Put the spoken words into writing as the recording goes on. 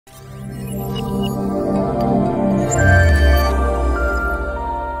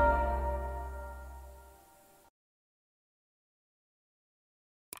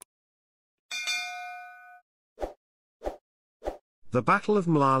The Battle of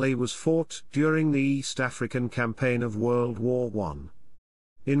Mlali was fought during the East African Campaign of World War I.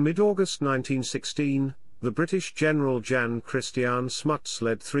 In mid-August 1916, the British General Christiaan Smuts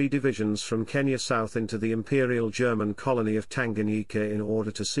led 3 divisions from Kenya south into the Imperial German colony of Tanganyika in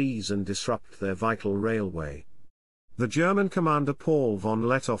order to seize and disrupt their vital railway. The German commander Paul von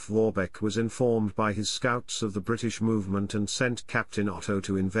Lettow-Vorbeck was informed by his scouts of the British movement and sent Captain Otto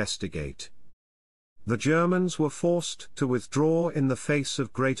to investigate. The Germans were forced to withdraw in the face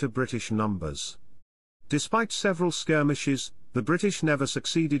of greater British numbers. Despite several skirmishes, the British never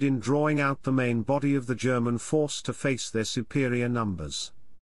succeeded in drawing out the main body of the German force to face their superior numbers.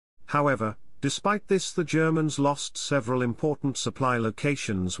 However, despite this, the Germans lost several important supply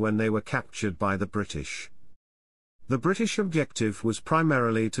locations when they were captured by the British. The British objective was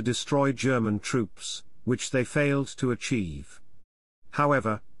primarily to destroy German troops, which they failed to achieve.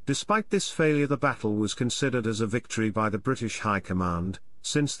 However, despite this failure, the battle was considered as a victory by the British High Command,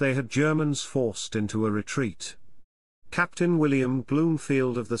 since they had Germans forced into a retreat. Captain William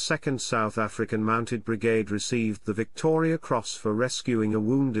Bloomfield of the 2nd South African Mounted Brigade received the Victoria Cross for rescuing a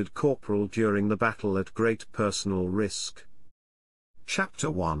wounded corporal during the battle at great personal risk.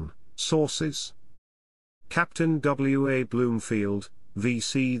 Chapter 1, Sources. Captain W. A. Bloomfield,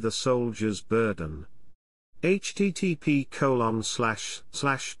 V.C. The Soldier's Burden.